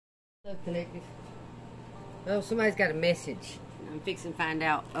Up, Collective. Oh, somebody's got a message. I'm fixing to find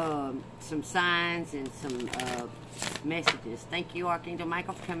out some signs and some messages. Thank you, Archangel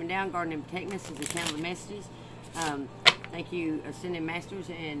Michael, for coming down, guarding and protecting us as we channel the messages. Thank you, Ascended Masters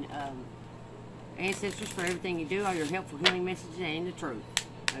and Ancestors, for everything you do, all your helpful healing messages and the truth.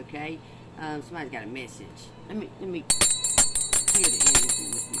 Okay? Somebody's got a message. Let me clear the energy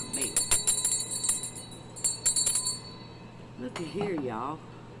with my bell. Look at here, y'all.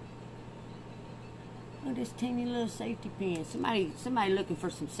 Look at this teeny little safety pin. Somebody looking for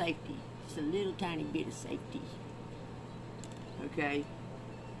some safety. Just a little tiny bit of safety. Okay.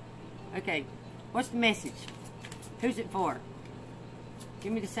 Okay. What's the message? Who's it for?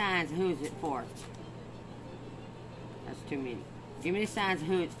 Give me the signs of who is it for. That's too many. Give me the signs of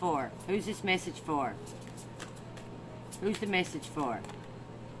who it's for. Who's this message for? Who's the message for?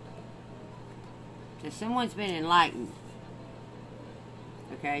 So someone's been enlightened.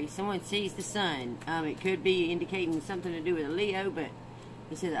 Okay, someone sees the sun. It could be indicating something to do with a Leo, but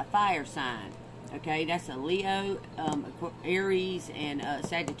this is a fire sign. Okay, that's a Leo, Aries, and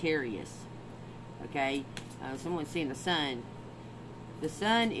Sagittarius. Okay, someone's seeing the sun. The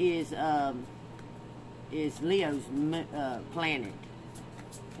sun is Leo's planet.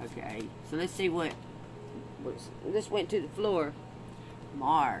 Okay, so let's see what. This went to the floor.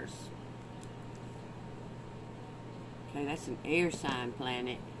 Mars. Okay, that's an air sign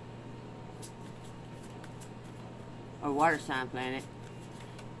planet. Or water sign planet.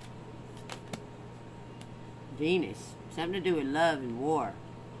 Venus. Something to do with love and war.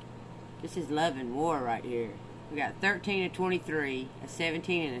 This is love and war right here. We got 13 and 23, a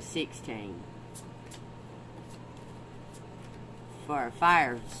 17 and a 16. For a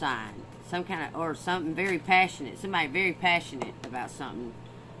fire sign. Some kind of, or something very passionate. Somebody very passionate about something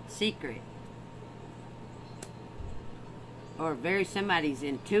secret. Or somebody's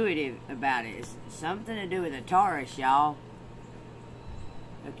intuitive about it. It's something to do with a Taurus, y'all.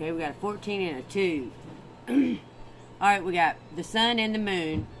 Okay, we got a 14 and a 2. Alright, we got the sun and the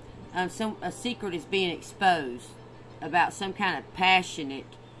moon. A secret is being exposed about some kind of passionate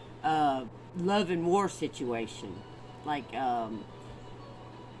love and war situation. Like male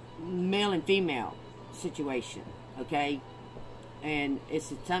and female situation. Okay? And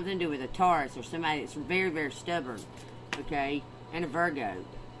it's something to do with a Taurus or somebody that's very, very stubborn. Okay, and a Virgo.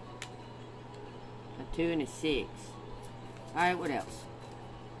 A 2 and a 6. Alright, what else?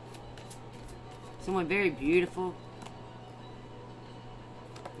 Someone very beautiful.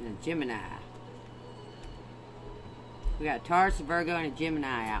 And a Gemini. We got a Taurus, a Virgo, and a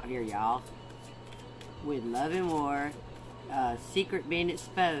Gemini out here, y'all. With love and war. Secret being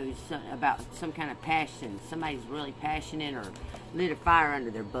exposed about some kind of passion. Somebody's really passionate or lit a fire under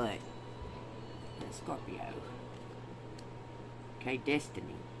their butt. And a Scorpio. Okay,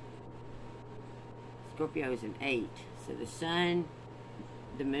 destiny. Scorpio is an 8. So the sun,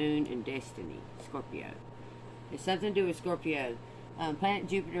 the moon, and destiny. Scorpio. It's something to do with Scorpio. Planet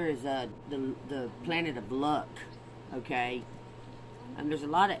Jupiter is the planet of luck. Okay. There's a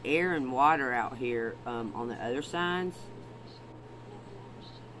lot of air and water out here on the other signs.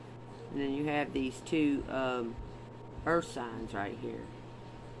 And then you have these two earth signs right here.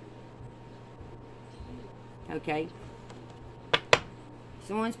 Okay.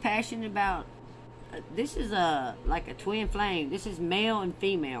 Someone's passionate about, this is like a twin flame. This is male and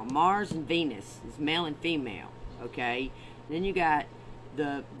female. Mars and Venus is male and female. Okay. Then you got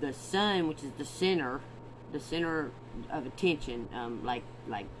the sun, which is the center of attention, like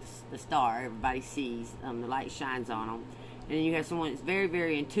the star everybody sees. The light shines on them. And then you have someone that's very,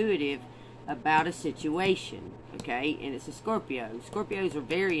 very intuitive about a situation. Okay. And it's a Scorpio. Scorpios are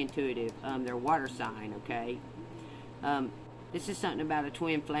very intuitive. They're a water sign. Okay. This is something about a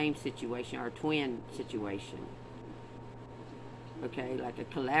twin flame situation or a twin situation. Okay, like a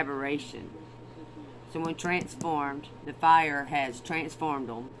collaboration. Someone transformed. The fire has transformed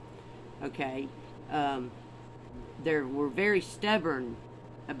them. Okay. They were very stubborn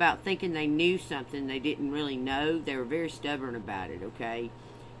about thinking they knew something they didn't really know. They were very stubborn about it, okay?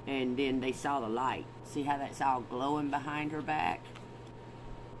 And then they saw the light. See how that's all glowing behind her back?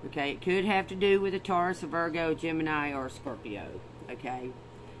 Okay, it could have to do with a Taurus, a Virgo, Gemini, or a Scorpio. Okay,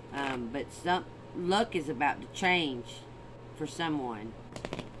 but some luck is about to change for someone.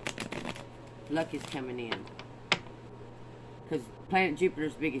 Luck is coming in because planet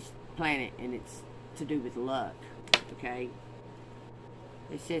Jupiter's the biggest planet, and it's to do with luck. Okay,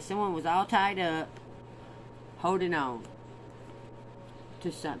 it says someone was all tied up, holding on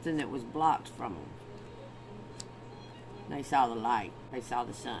to something that was blocked from them. They saw the light. They saw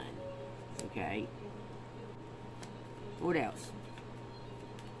the sun. Okay. What else?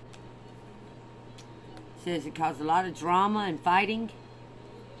 Says it caused a lot of drama and fighting.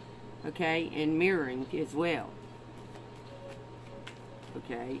 Okay, and mirroring as well.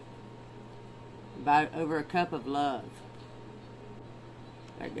 Okay. About over a cup of love.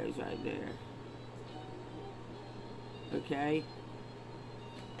 That goes right there. Okay.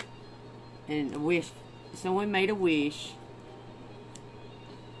 And a wish. Someone made a wish.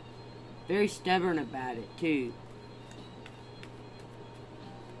 Very stubborn about it, too.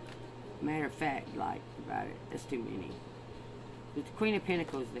 Matter of fact, like, about it. That's too many. But the Queen of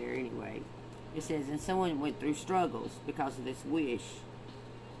Pentacles there, anyway. It says, and someone went through struggles because of this wish.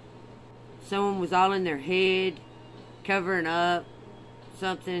 Someone was all in their head, covering up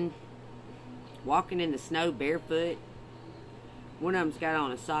something, walking in the snow barefoot. One of them's got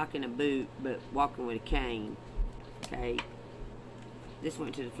on a sock and a boot, but walking with a cane. Okay. This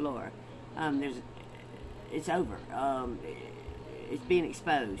went to the floor. It's over. It's being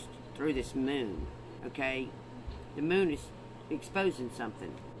exposed through this moon. Okay. The moon is exposing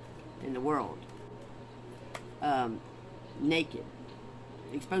something in the world. Naked.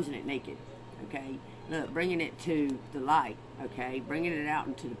 Exposing it naked. Okay. Look, bringing it to the light. Okay. Bringing it out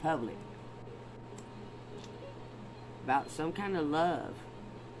into the public. About some kind of love.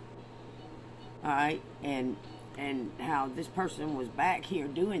 Alright, and how this person was back here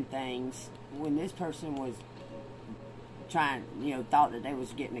doing things when this person was trying, thought that they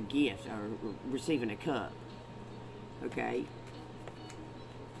was getting a gift or receiving a cup. Okay.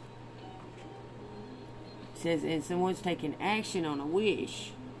 It says, and someone's taking action on a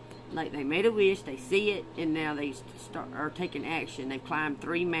wish. Like they made a wish, they see it, and now they are taking action. They've climbed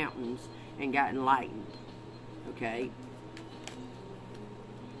 3 mountains and got enlightened. Okay.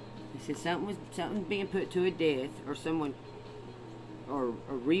 It says something's being put to a death, or someone, or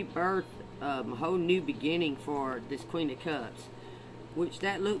a rebirth, a whole new beginning for this Queen of Cups, which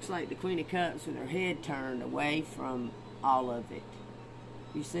that looks like the Queen of Cups with her head turned away from all of it.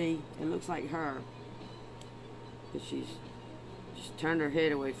 You see, it looks like her, but she's just turned her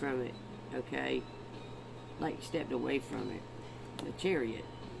head away from it. Okay, like stepped away from it. The Chariot.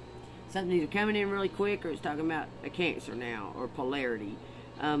 Something either coming in really quick, or it's talking about a Cancer now, or polarity.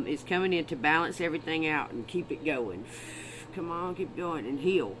 It's coming in to balance everything out and keep it going. Come on, keep going and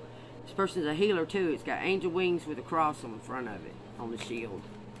heal. This person's a healer too. It's got angel wings with a cross on the front of it, on the shield.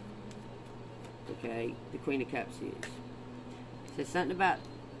 Okay, the Queen of Cups is. It says something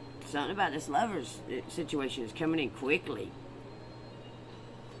about this lover's situation is coming in quickly.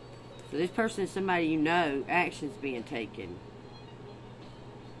 So this person is somebody you know, action's being taken.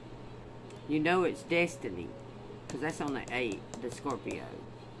 You know it's destiny, because that's on the 8, the Scorpio.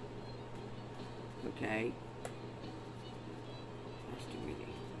 Okay. That's too many.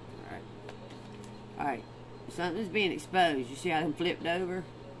 Alright. Alright. Something's being exposed. You see how them flipped over?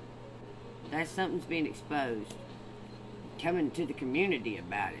 That's something's being exposed. Coming to the community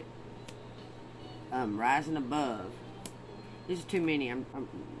about it. Rising above. This is too many. I'm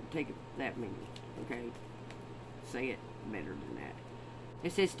taking that many. Okay. Say it better than that.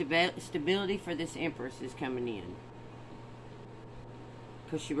 It says stability for this Empress is coming in.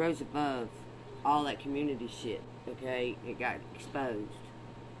 Because she rose above all that community shit. Okay? It got exposed.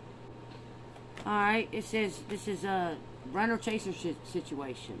 Alright. It says this is a runner-chaser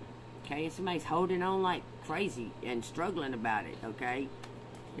situation. Okay? And somebody's holding on like crazy and struggling about it. Okay?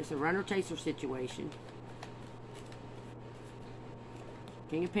 It's a runner-chaser situation.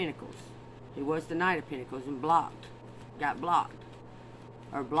 King of Pentacles. He was the Knight of Pentacles and blocked. Got blocked.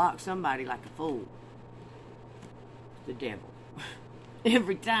 Or block somebody like a fool. The devil.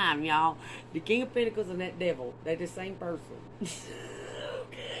 Every time, y'all. The King of Pentacles and that devil, they're the same person.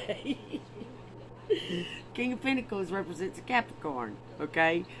 Okay. King of Pentacles represents a Capricorn.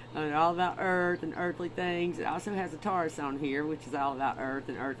 Okay. And all about earth and earthly things. It also has a Taurus on here, which is all about earth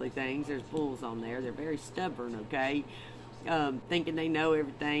and earthly things. There's bulls on there. They're very stubborn. Okay. Thinking they know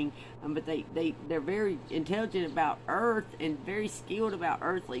everything, but they're very intelligent about earth and very skilled about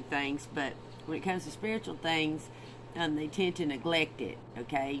earthly things, but when it comes to spiritual things, they tend to neglect it,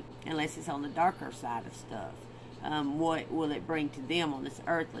 okay, unless it's on the darker side of stuff. What will it bring to them on this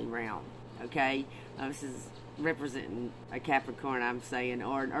earthly realm, okay? This is representing a Capricorn, I'm saying,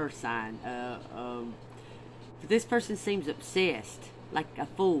 or an earth sign. But this person seems obsessed, like a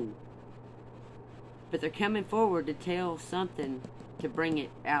fool. But they're coming forward to tell something to bring it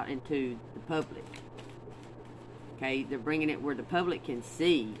out into the public. Okay, they're bringing it where the public can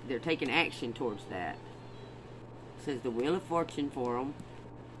see. They're taking action towards that. It says the Wheel of Fortune for them.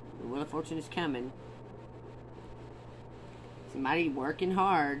 The Wheel of Fortune is coming. Somebody working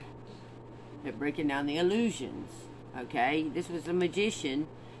hard at breaking down the illusions. Okay, this was a magician.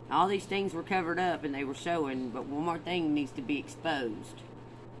 All these things were covered up and they were showing, but one more thing needs to be exposed.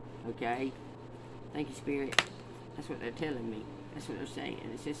 Okay? Thank you, Spirit. That's what they're telling me. That's what they're saying.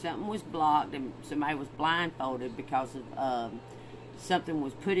 It says something was blocked and somebody was blindfolded because of something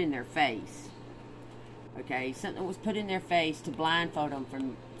was put in their face. Okay? Something was put in their face to blindfold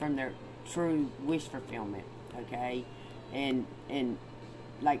them from their true wish fulfillment. Okay? And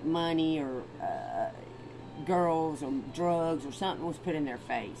like money or girls or drugs or something was put in their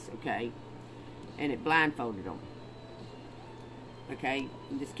face. Okay? And it blindfolded them. Okay?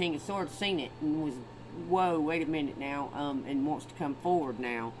 And this King of Swords seen it and was, whoa, wait a minute now, and wants to come forward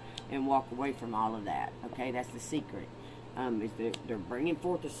now and walk away from all of that. Okay, that's the secret. They're bringing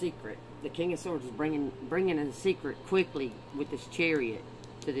forth a secret. The King of Swords is bringing a secret quickly with this chariot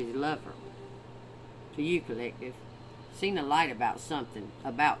to this lover. To you, collective. Seen a light about something,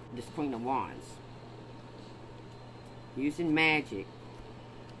 about this Queen of Wands. Using magic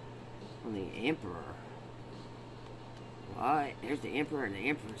on the Emperor. What? There's the Emperor and the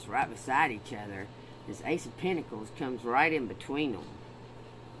Empress right beside each other. This Ace of Pentacles comes right in between them.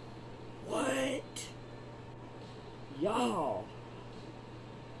 What? Y'all.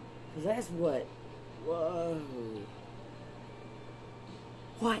 Because that's what... Whoa.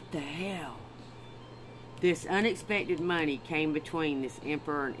 What the hell? This unexpected money came between this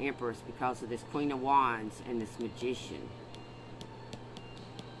Emperor and Empress because of this Queen of Wands and this Magician.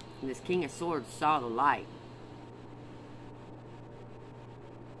 And this King of Swords saw the light.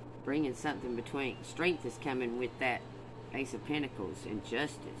 Bringing something between. Strength is coming with that Ace of Pentacles and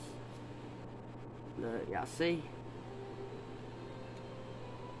justice. Look, y'all see?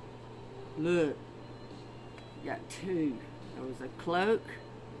 Look. Got two. There was a cloak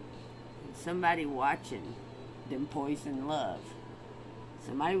and somebody watching them poison love.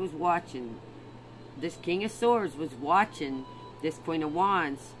 Somebody was watching. This King of Swords was watching this Queen of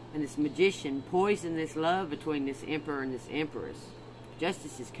Wands and this Magician poison this love between this Emperor and this Empress.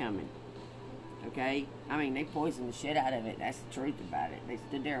 Justice is coming. Okay? I mean, they poisoned the shit out of it. That's the truth about it. They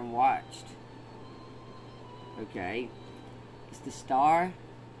stood there and watched. Okay? It's the Star.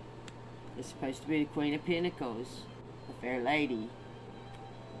 It's supposed to be the Queen of Pentacles. The Fair Lady.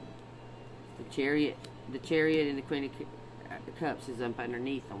 The Chariot and the Queen of Cups is up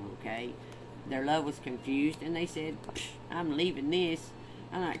underneath them. Okay? Their love was confused and they said, I'm leaving this.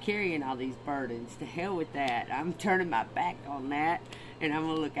 I'm not carrying all these burdens. To hell with that. I'm turning my back on that. And I'm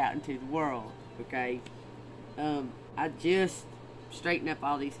going to look out into the world. Okay? I just straightened up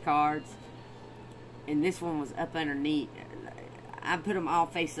all these cards. And this one was up underneath. I put them all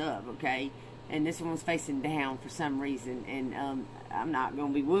face up. Okay? And this one was facing down for some reason. And I'm not going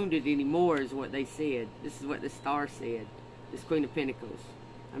to be wounded anymore is what they said. This is what the Star said. This Queen of Pentacles.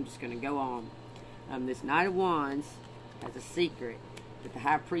 I'm just going to go on. This Knight of Wands has a secret. That the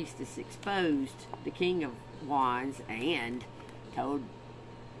High Priestess exposed the King of Wands and told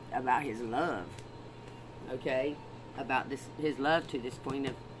about his love. Okay? About his love to this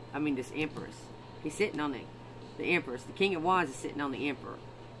this Empress. He's sitting on the Empress. The King of Wands is sitting on the Emperor.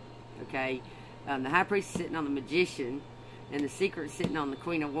 Okay? The High Priest is sitting on the Magician. And the secret is sitting on the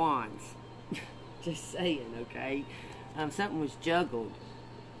Queen of Wands. Just saying, okay? Something was juggled.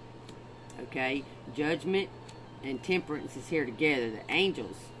 Okay? Judgment and Temperance is here together. The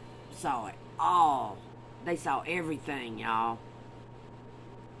angels saw it all. They saw everything, y'all.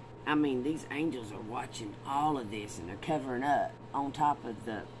 I mean, these angels are watching all of this and they're covering up on top of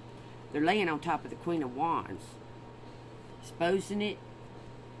they're laying on top of the Queen of Wands. Exposing it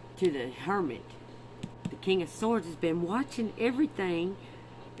to the Hermit. The King of Swords has been watching everything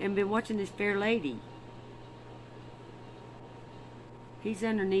and been watching this Fair Lady. He's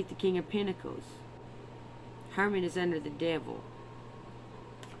underneath the King of Pentacles. Hermit is under the Devil.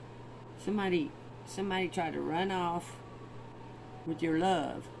 Somebody tried to run off with your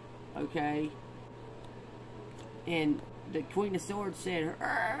love, okay? And the Queen of Swords said,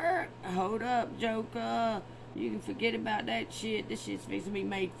 hold up, Joker. You can forget about that shit. This shit's supposed to be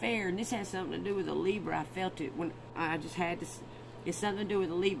made fair. And this has something to do with a Libra. I felt it when I just had this. It's something to do with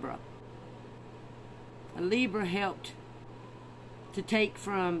a Libra. A Libra helped to take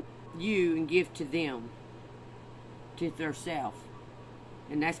from you and give to them. To theirself.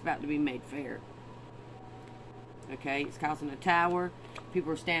 And that's about to be made fair. Okay, it's causing a tower.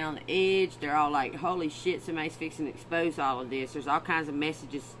 People are standing on the edge. They're all like, holy shit, somebody's fixing to expose all of this. There's all kinds of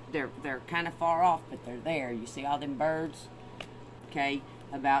messages. They're kind of far off, but they're there. You see all them birds? Okay,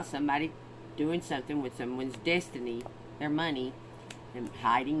 about somebody doing something with someone's destiny, their money, and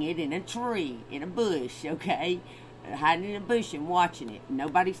hiding it in a tree, in a bush, okay? Hiding in a bush and watching it.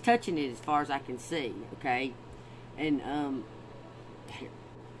 Nobody's touching it as far as I can see, okay? And,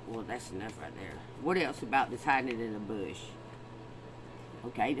 well, that's enough right there. What else about this hiding it in a bush?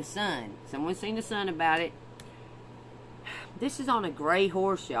 Okay, the sun. Someone's seen the sun about it. This is on a gray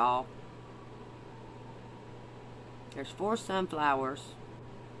horse, y'all. There's 4 sunflowers.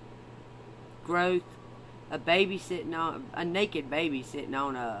 Growth. A baby sitting on, a naked baby sitting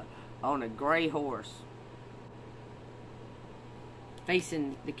on a gray horse.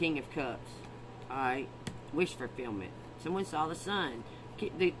 Facing the King of Cups. Alright. Wish fulfillment. Someone saw the sun.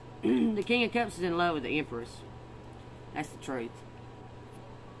 The King of Cups is in love with the Empress. That's the truth.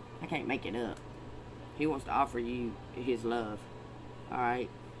 I can't make it up. He wants to offer you his love. Alright.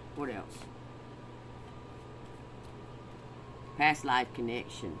 What else? Past life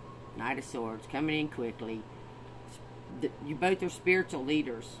connection. Knight of Swords. Coming in quickly. You both are spiritual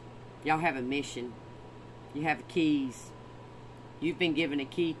leaders. Y'all have a mission. You have keys. You've been given a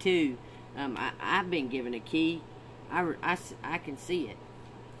key too. I've been given a key. I can see it.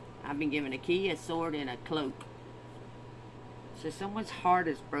 I've been given a key, a sword, and a cloak. So someone's heart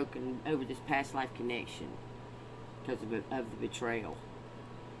is broken over this past life connection because of the betrayal.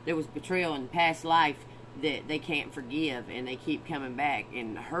 There was betrayal in past life that they can't forgive, and they keep coming back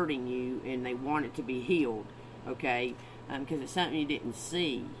and hurting you, and they want it to be healed, okay? Because it's something you didn't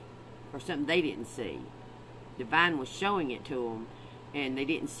see, or something they didn't see. Divine was showing it to them, and they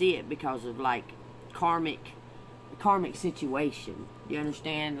didn't see it because of, like, karmic situation. You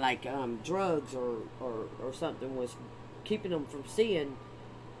understand? Like, drugs or something was keeping them from seeing,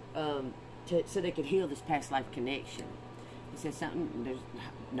 so they could heal this past life connection. It says something, there's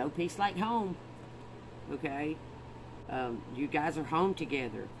no peace like home. Okay? You guys are home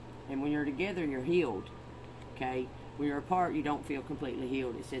together. And when you're together, you're healed. Okay? When you're apart, you don't feel completely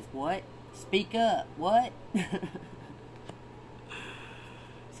healed. It says, what? Speak up. What? It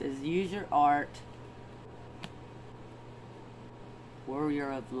says, use your art.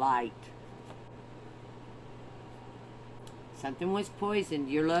 Warrior of light. Something was poisoned.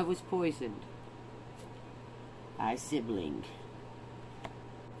 Your love was poisoned. By a sibling.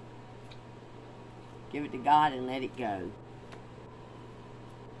 Give it to God and let it go.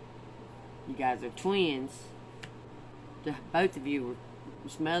 You guys are twins. Both of you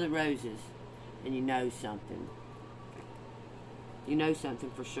smell the roses, and you know something. You know something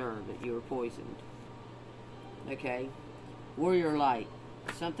for sure, that you were poisoned. Okay? Warrior light.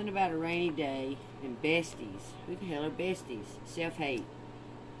 Something about a rainy day and besties. Who the hell are besties? Self-hate.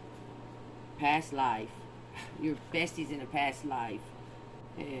 Past life. Your besties in a past life.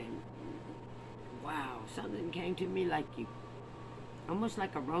 And wow, something came to me like you, almost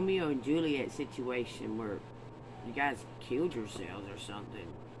like a Romeo and Juliet situation where you guys killed yourselves or something,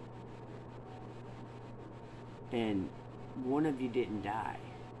 and one of you didn't die,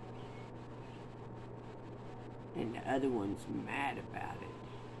 and the other one's mad about it.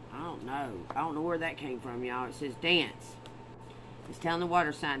 I don't know where that came from, y'all. It says dance. It's telling the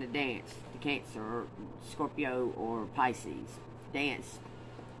water sign to dance. The Cancer or Scorpio or Pisces. Dance.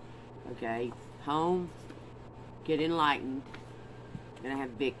 Okay? Home. Get enlightened. Gonna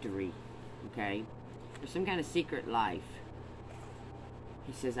have victory. Okay? There's some kind of secret life.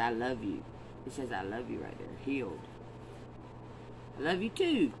 He says, I love you. It says, I love you right there. Healed. I love you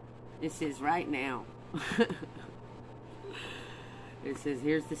too. It says right now. It says,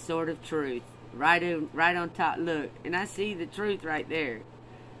 here's the sword of truth. Right on top, look. And I see the truth right there.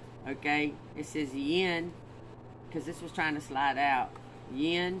 Okay? It says yin, because this was trying to slide out.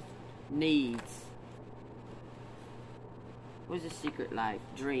 Yin needs. What's a secret life?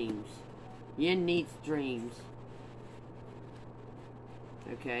 Dreams. Yin needs dreams.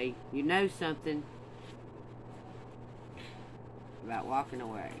 Okay? You know something about walking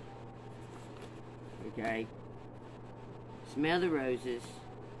away. Okay? Smell the roses.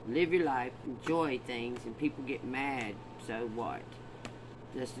 Live your life. Enjoy things. And people get mad. So what?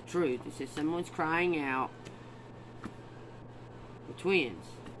 That's the truth. It says someone's crying out. The twins.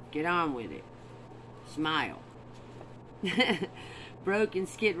 Get on with it. Smile. Broken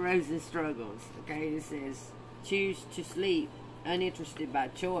Skid Rows and struggles. Okay? It says choose to sleep. Uninterested by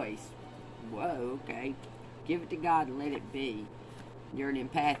choice. Whoa, okay. Give it to God and let it be. You're an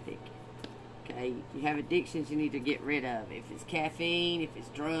empathic. Okay, you have addictions you need to get rid of. If it's caffeine, if it's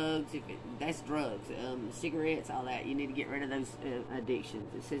drugs, that's drugs, cigarettes, all that, you need to get rid of those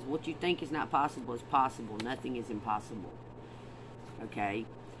addictions. It says what you think is not possible is possible. Nothing is impossible. Okay,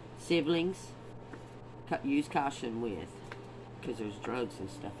 siblings, use caution with, because there's drugs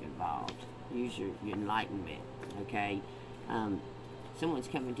and stuff involved. Use your enlightenment. Okay, someone's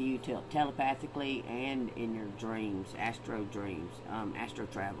coming to you telepathically and in your dreams, astro dreams, astro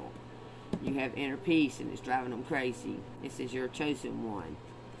travel. You have inner peace, and it's driving them crazy. It says you're a chosen one.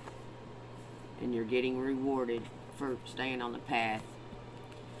 and you're getting rewarded for staying on the path.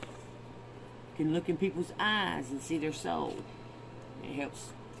 You can look in people's eyes and see their soul. It helps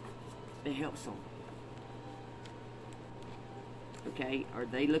them. Okay, or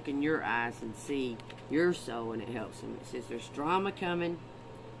they look in your eyes and see your soul, and it helps them. It says there's drama coming.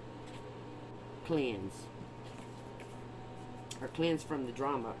 Cleanse. Or cleanse from the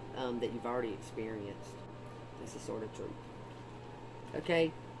drama that you've already experienced. That's the sort of truth.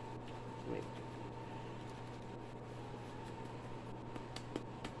 Okay? Wait.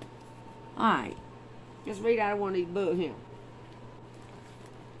 Alright. Let's read out of one of these books here.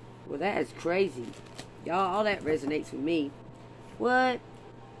 Well, that is crazy. Y'all, all that resonates with me. What?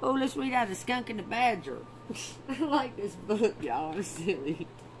 Oh, let's read out of Skunk and the Badger. I like this book, y'all. It's silly.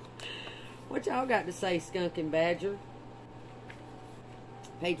 What y'all got to say, Skunk and Badger?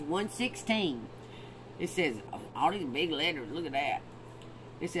 Page 116. It says, all these big letters, look at that.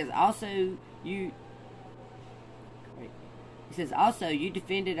 It says, also, you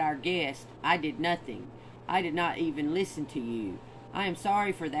defended our guest. I did nothing. I did not even listen to you. I am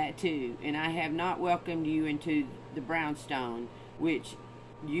sorry for that, too, and I have not welcomed you into the brownstone, which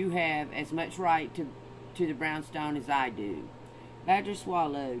you have as much right to the brownstone as I do. Badger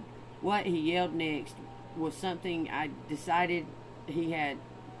swallowed. What he yelled next was something I decided he had.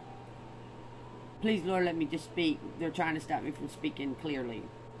 Please, Lord, let me just speak. They're trying to stop me from speaking clearly.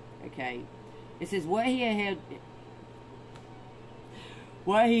 Okay. It says, what he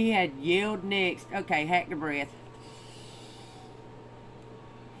had yelled next. Okay, hack the breath.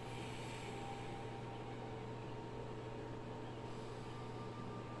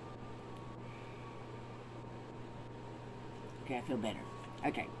 Okay, I feel better.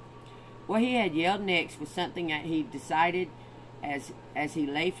 Okay. What he had yelled next was something that he decided as he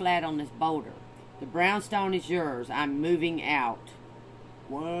lay flat on this boulder. The brownstone is yours. I'm moving out.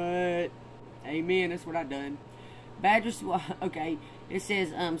 What? Amen. That's what I done. Badger. Okay. It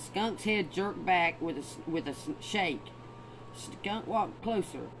says Skunk's head jerked back with a shake. Skunk walked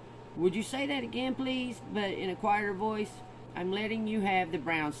closer. Would you say that again, please, but in a quieter voice? I'm letting you have the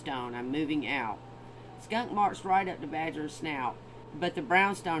brownstone. I'm moving out. Skunk marched right up to Badger's snout. But the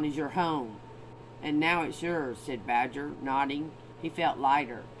brownstone is your home. And now it's yours, said Badger, nodding. He felt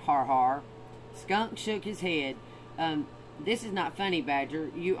lighter. Har har. Skunk shook his head. This is not funny, Badger.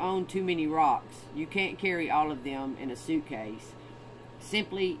 You own too many rocks. You can't carry all of them in a suitcase.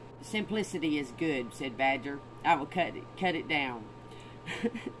 Simplicity is good, said Badger. I will cut it down.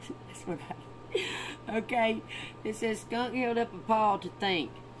 That's what Okay. It says Skunk held up a paw to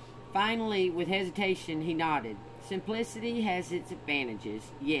think. Finally, with hesitation, he nodded. Simplicity has its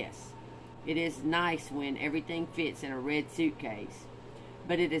advantages, yes. It is nice when everything fits in a red suitcase.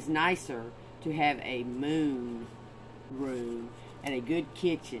 But it is nicer to have a moon room and a good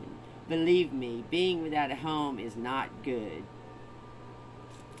kitchen. Believe me, being without a home is not good.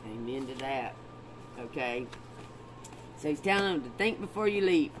 Amen to that. Okay. So he's telling them to think before you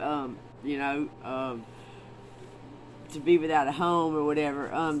leap. To be without a home or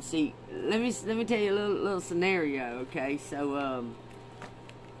whatever. See, let me tell you a little scenario, okay? So,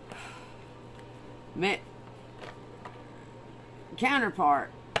 met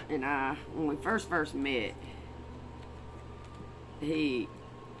counterpart and I, when we first met, he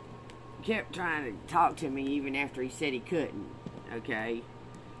kept trying to talk to me even after he said he couldn't, okay?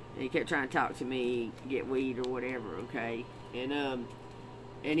 And he kept trying to talk to me, get weed or whatever, okay?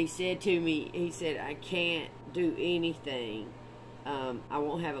 And he said to me, he said, I can't do anything. I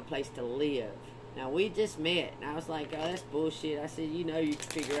won't have a place to live. Now, we just met, and I was like, oh, that's bullshit. I said, you can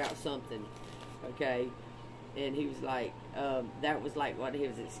figure out something, okay? And he was like, that was like what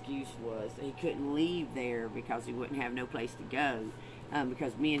his excuse was. He couldn't leave there because he wouldn't have no place to go.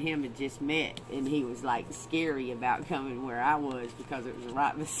 Because me and him had just met, and he was like scary about coming where I was because it was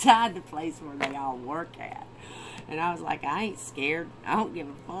right beside the place where they all work at. And I was like, I ain't scared. I don't give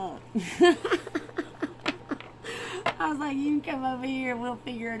a fuck. I was like, you can come over here and we'll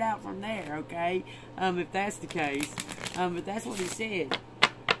figure it out from there, okay? If that's the case. But that's what he said,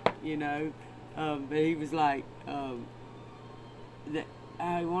 But he was like, that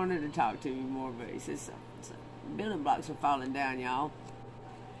I wanted to talk to me more, but he says, building blocks are falling down, y'all.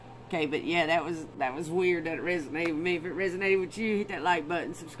 Okay, but yeah, that was weird that it resonated with me. If it resonated with you, hit that like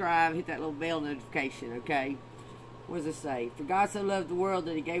button, subscribe, hit that little bell notification, okay? What does it say? For God so loved the world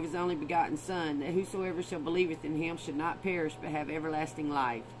that he gave his only begotten Son, that whosoever shall believeth in him should not perish but have everlasting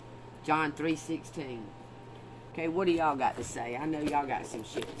life. John 3:16. Okay, what do y'all got to say? I know y'all got some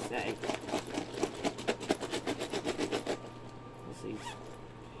shit to say. Let's see.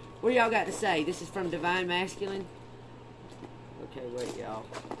 What do y'all got to say? This is from Divine Masculine. Okay, wait, y'all.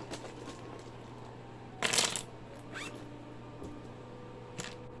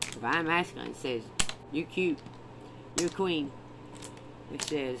 divine masculine. It says, you're cute. You're a queen. It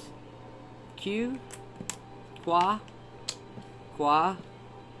says, Q, qua, qualit.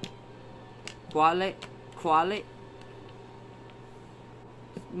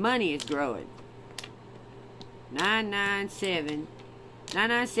 Money is growing. 997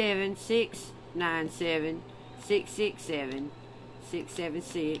 697 667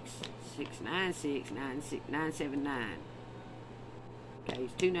 676 696 979. Okay,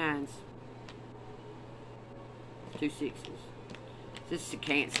 it's 2 9s, 2 6s. This is a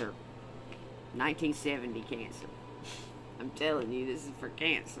Cancer. 1970 Cancer. I'm telling you, this is for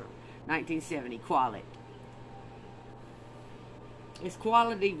Cancer. 1970, qualit. Is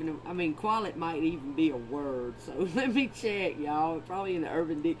qualit even, qualit might even be a word, so let me check, y'all. It's probably in the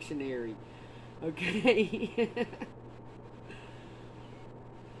Urban Dictionary. Okay.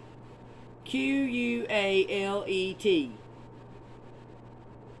 Qualet.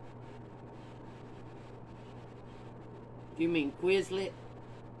 You mean Quizlet?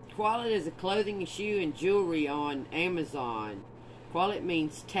 Qualit is a clothing, shoe, and jewelry on Amazon. Qualit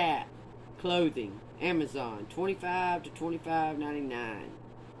means tap, clothing. Amazon, $25 to $25.99.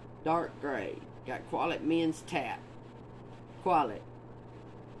 Dark gray. Got Qualit men's tap. Qualit.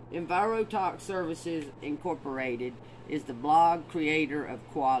 Envirotalk Services Incorporated is the blog creator of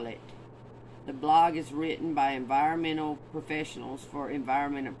Qualit. The blog is written by environmental professionals for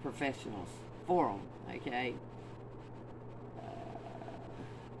environmental professionals. Forum, okay?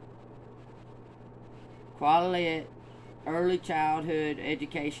 Qualit Early Childhood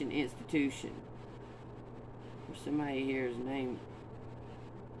Education Institution. There's somebody here's name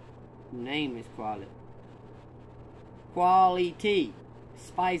is Qualit. Quality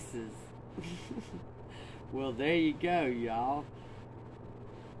spices. Well, there you go, y'all.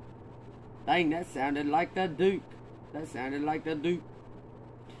 Dang, that sounded like the Duke.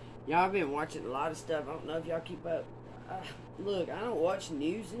 Y'all been watching a lot of stuff. I don't know if y'all keep up. Look, I don't watch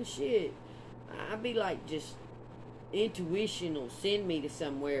news and shit. I be like, just intuition will send me to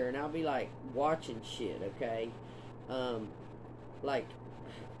somewhere, and I'll be like watching shit. Okay, like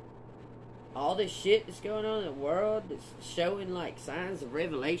all this shit that's going on in the world that's showing like signs of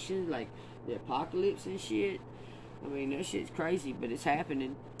revelation, like the apocalypse and shit. I mean, that shit's crazy, but it's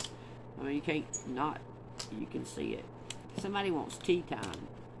happening. I mean, you can't not. You can see it. Somebody wants tea time.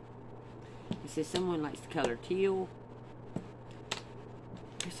 It says someone likes the color teal.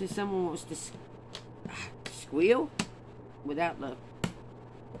 It says someone wants to squeal without the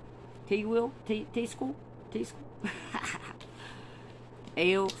T-wheel, T-school.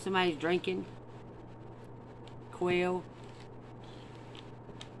 Ale, somebody's drinking. Quail.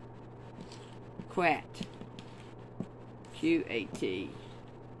 Quat. Q-A-T.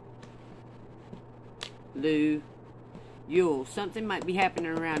 Lou. Yule. Something might be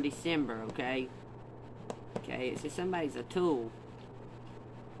happening around December, okay? Okay, it says somebody's a tool.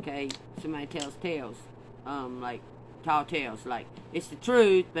 Okay, somebody tells tales, like tall tales, like it's the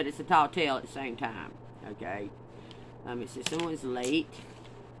truth, but it's a tall tale at the same time. Okay, it says someone's late.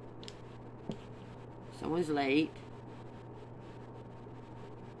 So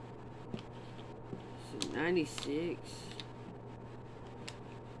 96,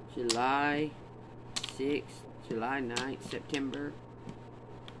 July 6th, July 9th, September.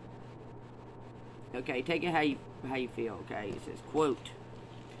 Okay, take it how you feel. Okay, it says quote.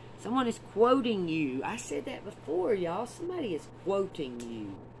 Someone is quoting you. I said that before, y'all. Somebody is quoting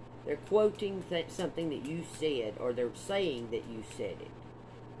you. They're quoting something that you said, or they're saying that you said it.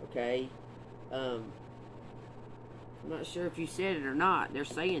 Okay? I'm not sure if you said it or not. They're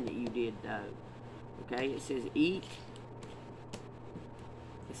saying that you did, though. Okay? It says eat.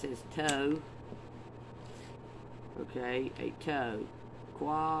 It says toe. Okay? A toe.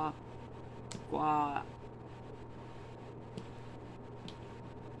 Qua.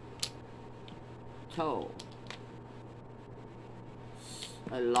 Told.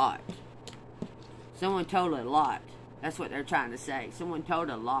 A lot. Someone told a lot. That's what they're trying to say. Someone told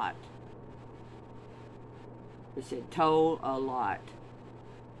a lot. It said told a lot.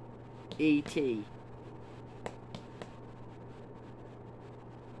 E.T.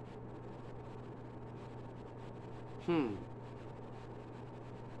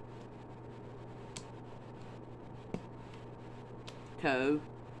 Toe.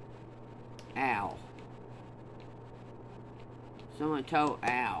 Owl. Someone told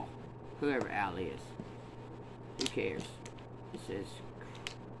Al. Whoever Al is. Who cares? It says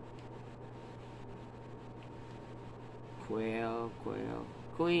quail,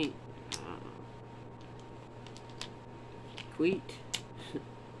 queen. Queet.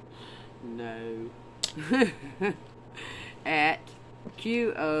 No. At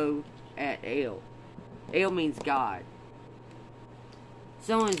Q-O at L. L means God.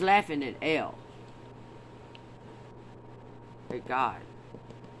 Someone's laughing at L. At God.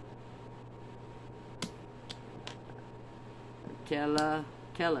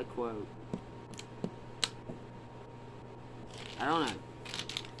 Telequote. I don't know.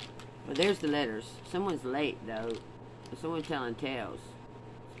 But there's the letters. Someone's late, though. Someone's telling tales.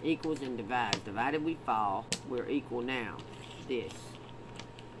 Equals and divides. Divided we fall. We're equal now. This.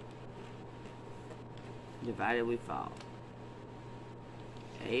 Divided we fall.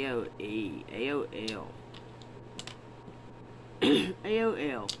 AOE. AOL.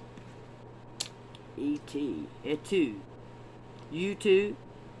 AOL. ET. E2. U2.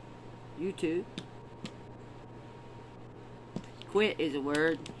 U2. Quit is a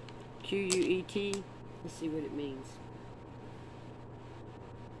word. Q-U-E-T. Let's see what it means.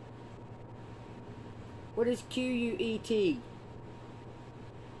 What is Q-U-E-T?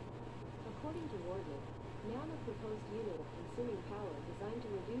 According to Wardman, noun a proposed unit of consuming power designed to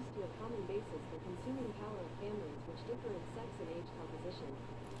reduce to a common basis the consuming power of families which differ in sex and age composition.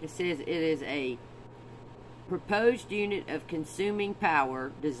 It says it is a proposed unit of consuming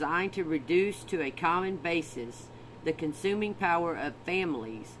power designed to reduce to a common basis the consuming power of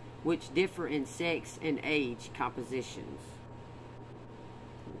families which differ in sex and age compositions.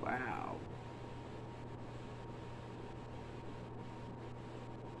 Wow.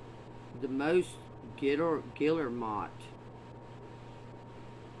 The most Guillermot.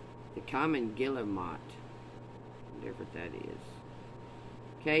 The common Guillermot. Whatever that is.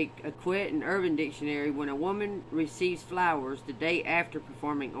 Okay, acquit in Urban Dictionary. When a woman receives flowers the day after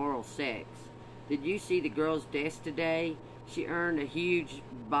performing oral sex. Did you see the girl's desk today? She earned a huge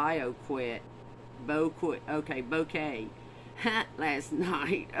bouquet last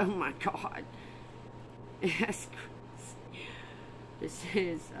night. Oh my God. That's crazy. It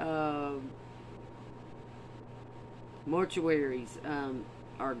says, mortuaries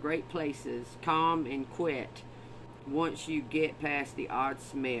are great places, calm and quiet, once you get past the odd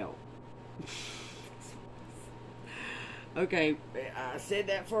smell. Okay, I said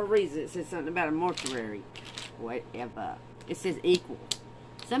that for a reason. It says something about a mortuary. Whatever. It says equal.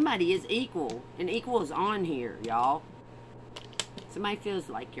 Somebody is equal. And equal is on here, y'all. Somebody feels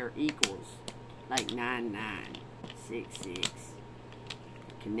like you're equals. Like 9966.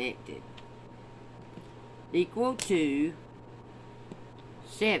 Connected. Equal to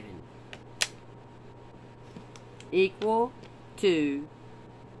 7. Equal to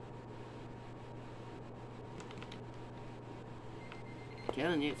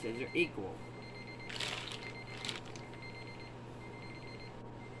telling you, it says they're equal.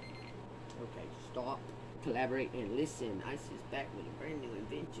 Okay, stop, collaborate, and listen. Ice is back with a brand new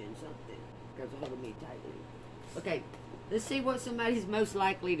invention, something. Girls are holding me tightly. Okay, let's see what somebody's most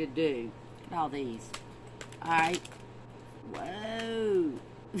likely to do. Look at all these. Alright. Whoa.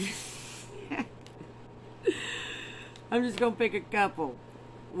 I'm just going to pick a couple.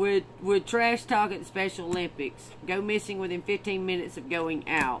 Would trash talk at the Special Olympics. Go missing within 15 minutes of going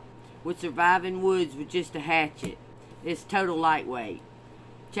out. Would survive in woods with just a hatchet. It's total lightweight.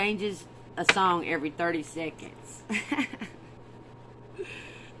 Changes a song every 30 seconds.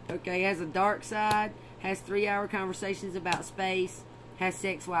 Okay, has a dark side. Has 3-hour conversations about space. Has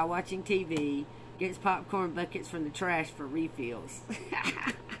sex while watching TV. Gets popcorn buckets from the trash for refills.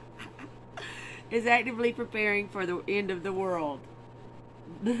 Is actively preparing for the end of the world.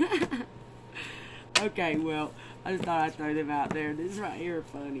 Okay, well, I just thought I'd throw them out there. This right here is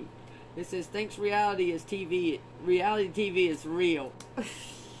funny. It says, thinks reality TV is real.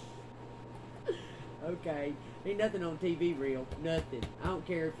 Okay, ain't nothing on TV real. Nothing. I don't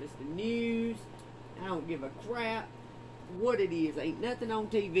care if it's the news. I don't give a crap what it is. Ain't nothing on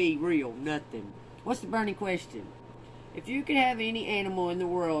TV real. Nothing. What's the burning question? If you could have any animal in the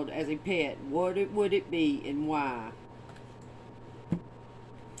world as a pet, what would it be and why?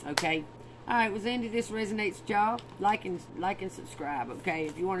 Okay. Alright, was any of this resonates with y'all? Like and subscribe, okay?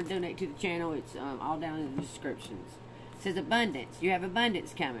 If you want to donate to the channel, it's all down in the descriptions. It says abundance. You have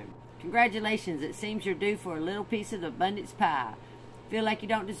abundance coming. Congratulations. It seems you're due for a little piece of the abundance pie. Feel like you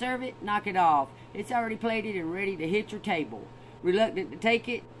don't deserve it? Knock it off. It's already plated and ready to hit your table. Reluctant to take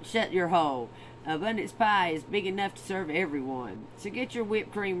it? Shut your hole. Abundance pie is big enough to serve everyone. So get your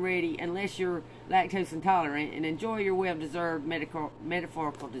whipped cream ready unless you're lactose intolerant and enjoy your well-deserved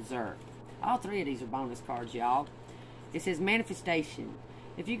metaphorical dessert. All 3 of these are bonus cards, y'all. It says manifestation.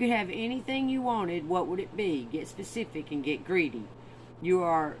 If you could have anything you wanted, what would it be? Get specific and get greedy. You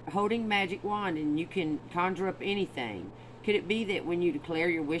are holding magic wand and you can conjure up anything. Could it be that when you declare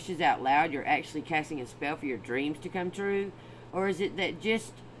your wishes out loud, you're actually casting a spell for your dreams to come true? Or is it that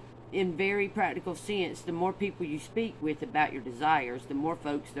just in very practical sense, the more people you speak with about your desires, the more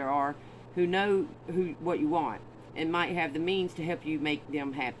folks there are who know what you want and might have the means to help you make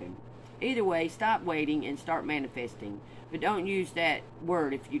them happen? Either way, stop waiting and start manifesting. But don't use that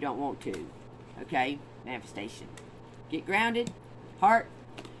word if you don't want to. Okay? Manifestation. Get grounded, heart,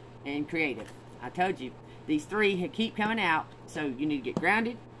 and creative. I told you, these three keep coming out. So you need to get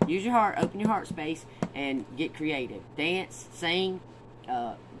grounded, use your heart, open your heart space, and get creative. Dance, sing,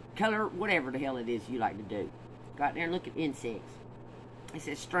 color, whatever the hell it is you like to do. Go out there and look at insects. It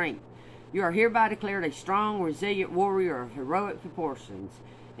says strength. You are hereby declared a strong, resilient warrior of heroic proportions.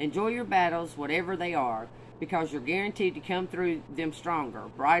 Enjoy your battles, whatever they are, because you're guaranteed to come through them stronger,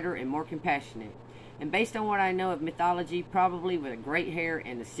 brighter, and more compassionate. And based on what I know of mythology, probably with a great hair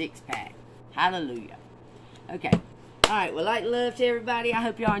and a six-pack. Hallelujah. Okay. Alright, well, light and love to everybody. I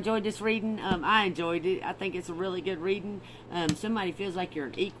hope y'all enjoyed this reading. I enjoyed it. I think it's a really good reading. Somebody feels like you're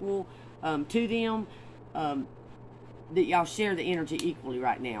an equal to them. That y'all share the energy equally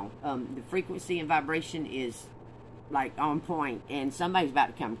right now. The frequency and vibration is like on point, and somebody's about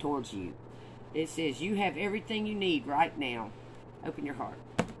to come towards you. It says you have everything you need right now. Open your heart.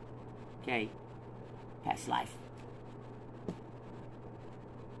 Okay. Past life.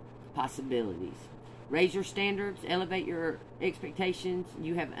 Possibilities. Raise your standards. Elevate your expectations.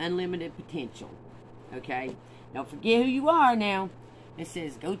 You have unlimited potential. Okay. Don't forget who you are now. It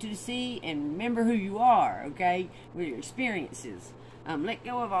says go to the sea and remember who you are. Okay. With your experiences. Let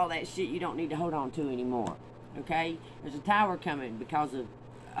go of all that shit you don't need to hold on to anymore. Okay. There's a tower coming because of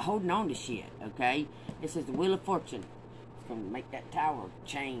holding on to shit. Okay. It says the Wheel of Fortune. It's going to make that tower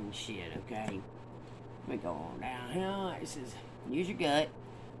change shit. Okay. We go on down here. It says use your gut.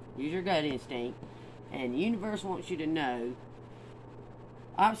 Use your gut instinct. And the universe wants you to know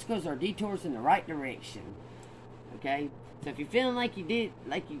obstacles are detours in the right direction. Okay? So if you're feeling like you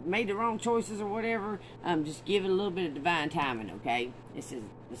made the wrong choices or whatever, just give it a little bit of divine timing, okay? It says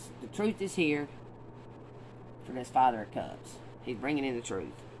the truth is here for this Father of Cups. He's bringing in the truth.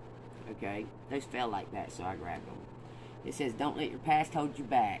 Okay? Those fell like that, so I grabbed them. It says don't let your past hold you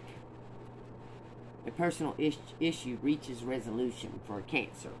back. A personal issue reaches resolution for a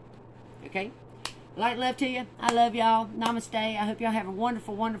Cancer. Okay? Light and love to you. I love y'all. Namaste. I hope y'all have a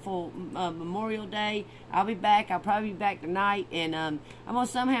wonderful, wonderful Memorial Day. I'll be back. I'll probably be back tonight. And I'm going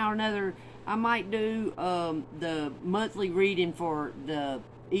to somehow or another, I might do the monthly reading for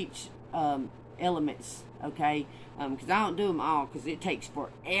each elements. Okay? Because I don't do them all because it takes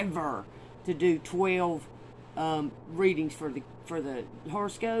forever to do 12 readings for the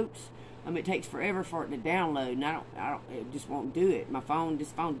horoscopes. It takes forever for it to download, and it just won't do it.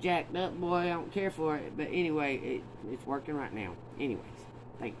 This phone jacked up, boy, I don't care for it. But anyway, it's working right now. Anyways,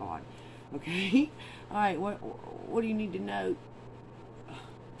 thank God. Okay? Alright, what do you need to know?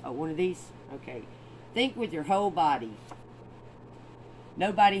 Oh, one of these? Okay. Think with your whole body.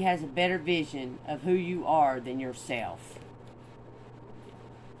 Nobody has a better vision of who you are than yourself.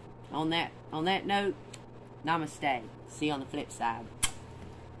 On that note, namaste. See you on the flip side.